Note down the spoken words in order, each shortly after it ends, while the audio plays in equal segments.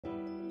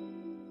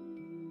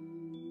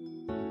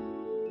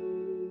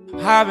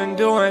I've been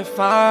doing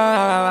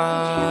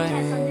fine.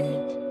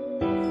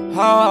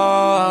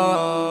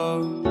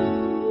 Oh,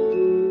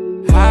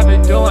 I've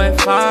been doing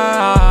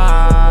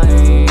fine.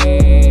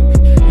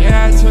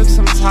 Yeah, it took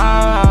some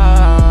time.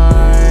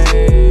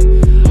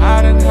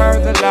 I done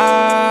heard the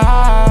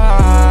lies.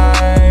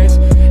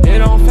 It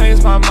don't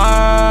faze my mind.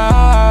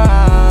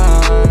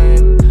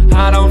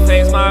 I don't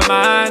faze my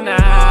mind now.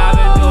 I've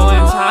been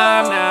doing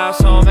time now.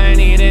 So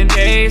many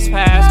days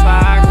pass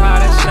by, I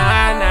caught a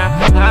shine now.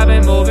 I've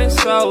been moving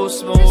so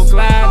smooth,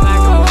 glad like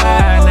I'm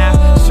glad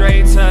now.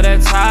 Straight to the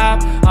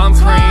top, I'm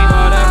cream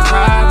of the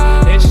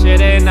crop. This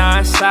shit ain't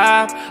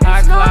non-stop,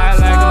 I glide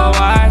like a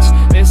watch.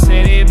 This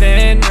city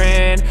been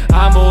ran,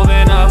 I'm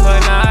moving up a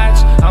notch.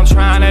 I'm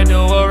trying to do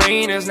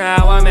arenas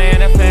now, I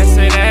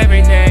manifested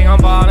everything. I'm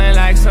balling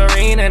like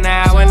Serena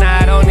now, and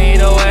I don't need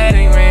a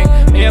wedding ring.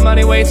 Me and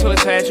money way too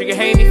attached, you can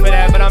hate me for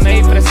that, but I'm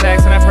made for the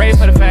sex. And I pray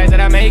for the fact that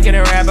I'm making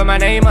it rap, but my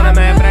name on the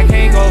map, but I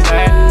can't go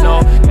back.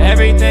 No,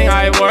 everything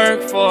I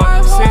work for,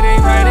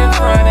 sitting right in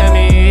front of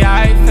me.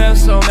 I fell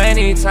so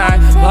many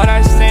times, but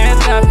I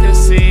stand up to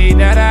see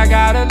that I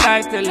got a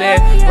life to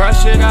live.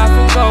 Brush it off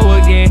and go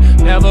again,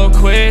 never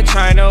quit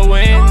trying to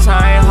win.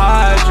 Time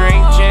hard,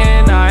 drink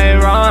gin, I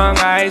ain't wrong,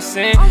 I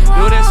sin.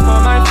 Do this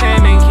for my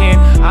fam and kin,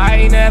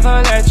 I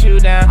never let you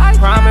down.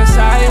 Promise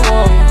I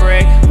won't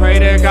break, pray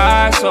to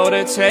God, so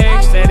the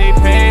take, steady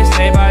pace,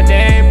 day by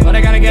day. But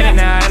I gotta get it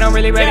now, and I'm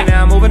really ready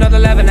now. Move another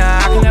level now,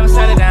 I can never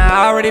set it down.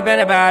 I already been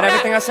about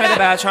everything I said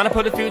about trying to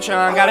put the future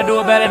on. Gotta do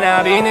it better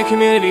now, be in the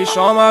community,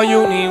 show them all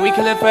you need. We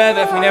can live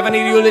forever if we never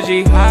need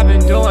eulogy. I've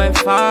been doing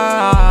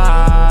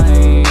fine.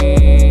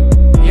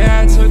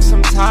 Yeah, it took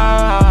some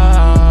time.